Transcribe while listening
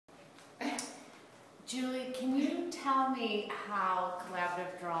Julie, can you tell me how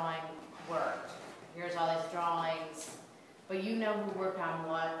collaborative drawing worked? Here's all these drawings, but you know who worked on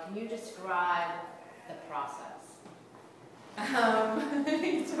what. Can you describe the process?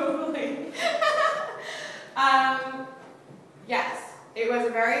 Totally. Yes, it was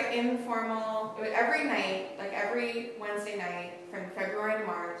a very informal, it was every night, like every Wednesday night from February to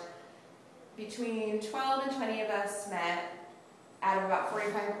March, between 12 and 20 of us met out of about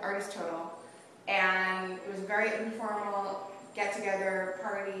 45 artists total. And it was a very informal get-together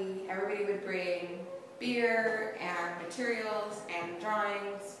party. Everybody would bring beer and materials and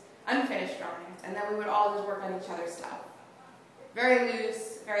drawings, unfinished drawings, and then we would all just work on each other's stuff. Very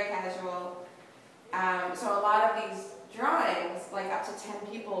loose, very casual. So a lot of these drawings, like up to 10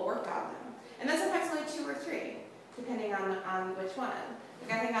 people worked on them. And then sometimes only 2 or 3, depending on which one.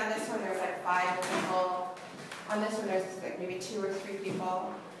 Like I think on this one there's like 5 people. On this one there's like maybe 2 or 3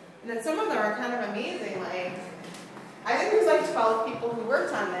 people. And then some of them are kind of amazing. Like, I think there's like 12 people who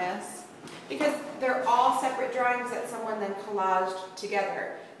worked on this because they're all separate drawings that someone then collaged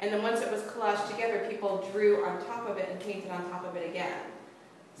together. And then once it was collaged together, people drew on top of it and painted on top of it again.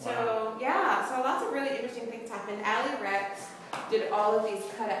 So, wow. Yeah, so lots of really interesting things happened. Allie Rex did all of these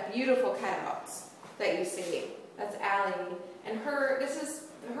beautiful cutouts that you see. That's Allie. And her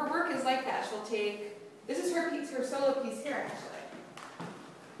work is like that. She'll take, this is her piece, her solo piece here actually.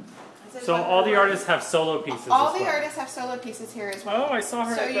 So all the artists have solo pieces All the artists have solo pieces here as well. Oh, I saw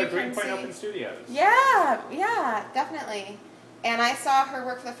her at the Green Point Open Studios. Yeah, definitely. And I saw her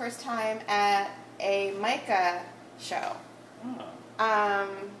work for the first time at a mica show. Oh.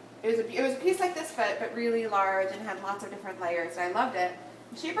 It was a piece like this, but really large and had lots of different layers. And I loved it.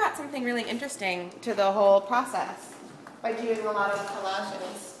 She brought something really interesting to the whole process by doing a lot of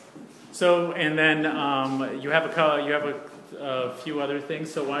collages. So, and then you have a few other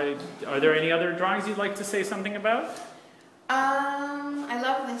things. So, are there any other drawings you'd like to say something about? I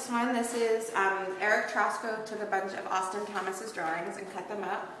love this one. This is Eric Trosco took a bunch of Austin Thomas's drawings and cut them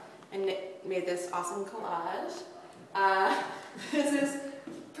up and made this awesome collage. This is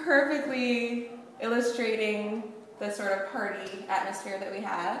perfectly illustrating the sort of party atmosphere that we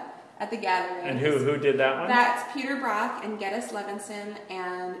had at the gathering. And who did that one? That's Peter Brock and Geddes Levinson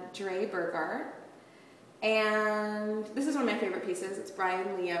and Dre Burgard. And this is one of my favorite pieces. It's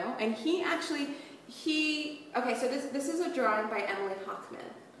Brian Leo. And okay, so this is a drawing by Emily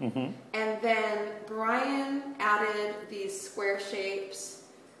Hochman. Mm-hmm. And then Brian added these square shapes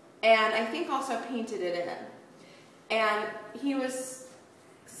and I think also painted it in. And he was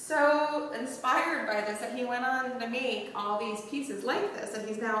so inspired by this that he went on to make all these pieces like this. And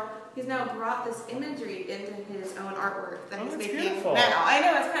he's now brought this imagery into his own artwork that he's making beautiful. Now. I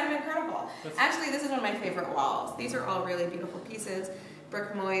know, it's kind of incredible. Actually, this is one of my favorite walls. These are all really beautiful pieces.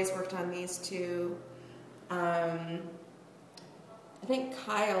 Brooke Moyes worked on these too. I think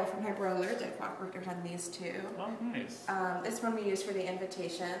Kyle from Hyperallergic worked on these too. Oh, nice. This one we used for the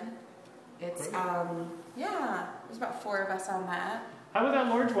invitation. It's, yeah, there's about 4 of us on that. How about that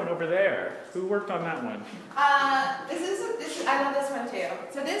large one over there? Who worked on that one? I love this one too.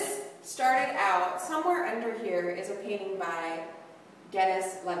 So this started out, somewhere under here is a painting by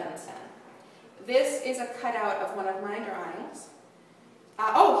Geddes Levinson. This is a cutout of one of my drawings.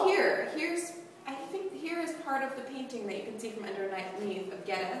 I think here is part of the painting that you can see from underneath of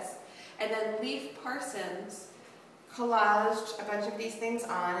Geddes. And then Leif Parsons collaged a bunch of these things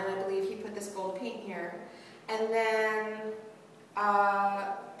on, and I believe he put this gold paint here. And then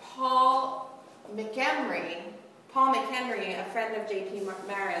Paul McHenry, a friend of J.P.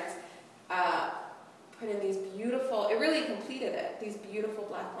 Maret's, put in these beautiful, it really completed it, these beautiful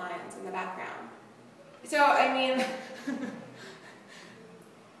black lines in the background. So, I mean,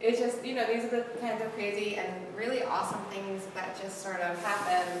 it's just, you know, these are the kinds of crazy and really awesome things that just sort of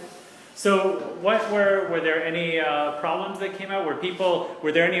happen. So, were there any problems that came out? Were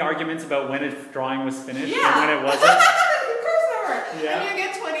there any arguments about when a drawing was finished and when it wasn't? Of course there were. Yeah. And you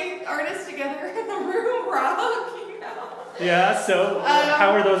get 20 artists together in the room, rock, you know. Yeah. So,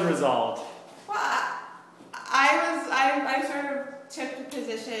 how were those resolved? Well, I sort of took the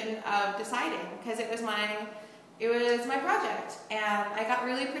position of deciding because it was my project, and I got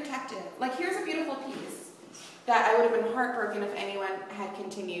really protective. Like, here's a beautiful piece that I would have been heartbroken if anyone had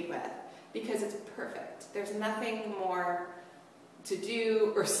continued with, because it's perfect. There's nothing more to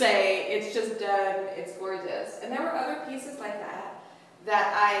do or say. It's just done. It's gorgeous. And there were other pieces like that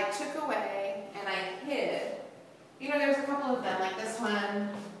I took away and I hid. You know, there's a couple of them, like this one.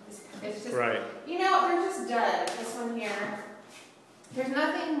 It's just, right. You know, they're just done. This one here. There's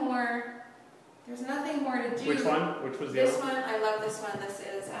nothing more to do. Which one? Which was the This other? one, I love this one. This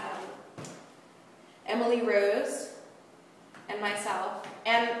is Emily Rose and myself.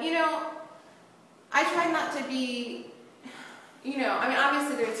 And, you know, I try not to be, you know, I mean,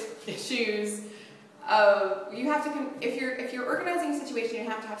 obviously there's issues of, you have to, if you're organizing a situation, you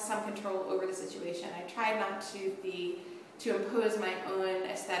have to have some control over the situation. I try not to impose my own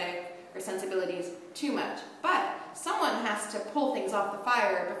aesthetic or sensibilities too much. But someone has to pull things off the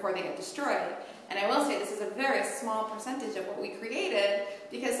fire before they get destroyed. And I will say this is a very small percentage of what we created,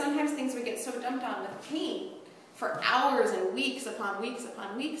 because sometimes things would get so dumped on with paint for hours and weeks upon weeks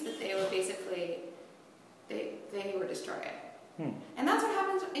upon weeks that they would basically, they were destroyed. And that's what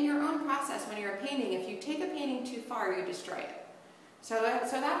happens in your own process when you're painting. If you take a painting too far, you destroy it. So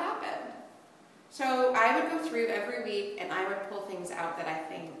that happened. So I would go through every week and I would pull things out that I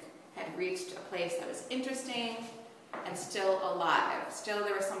think had reached a place that was interesting and still alive. Still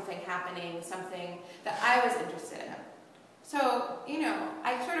there was something happening, something that I was interested in. So, you know,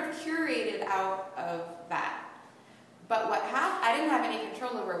 I sort of curated out of that. But what happened, I didn't have any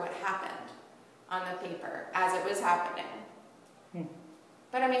control over what happened on the paper as it was happening.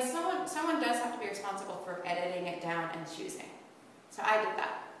 But I mean, someone does have to be responsible for editing it down and choosing. So I did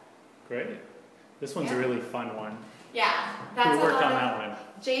that. Great. This one's a really fun one. Yeah. That's Who worked on that one?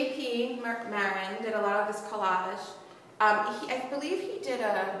 JP Marin did a lot of this collage. I believe he did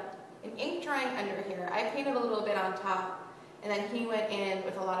an ink drawing under here. I painted a little bit on top, and then he went in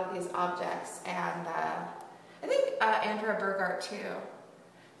with a lot of these objects. And I think Andrea Burgart too.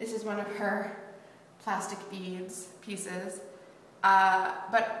 This is one of her plastic beads pieces.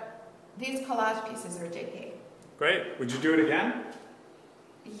 But these collage pieces are JP. Great. Would you do it again?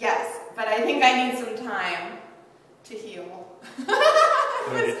 Yes, but I think I need some time to heal.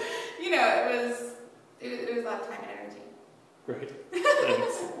 Great. You know, it was a lot of time and energy. Great.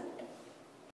 Thanks.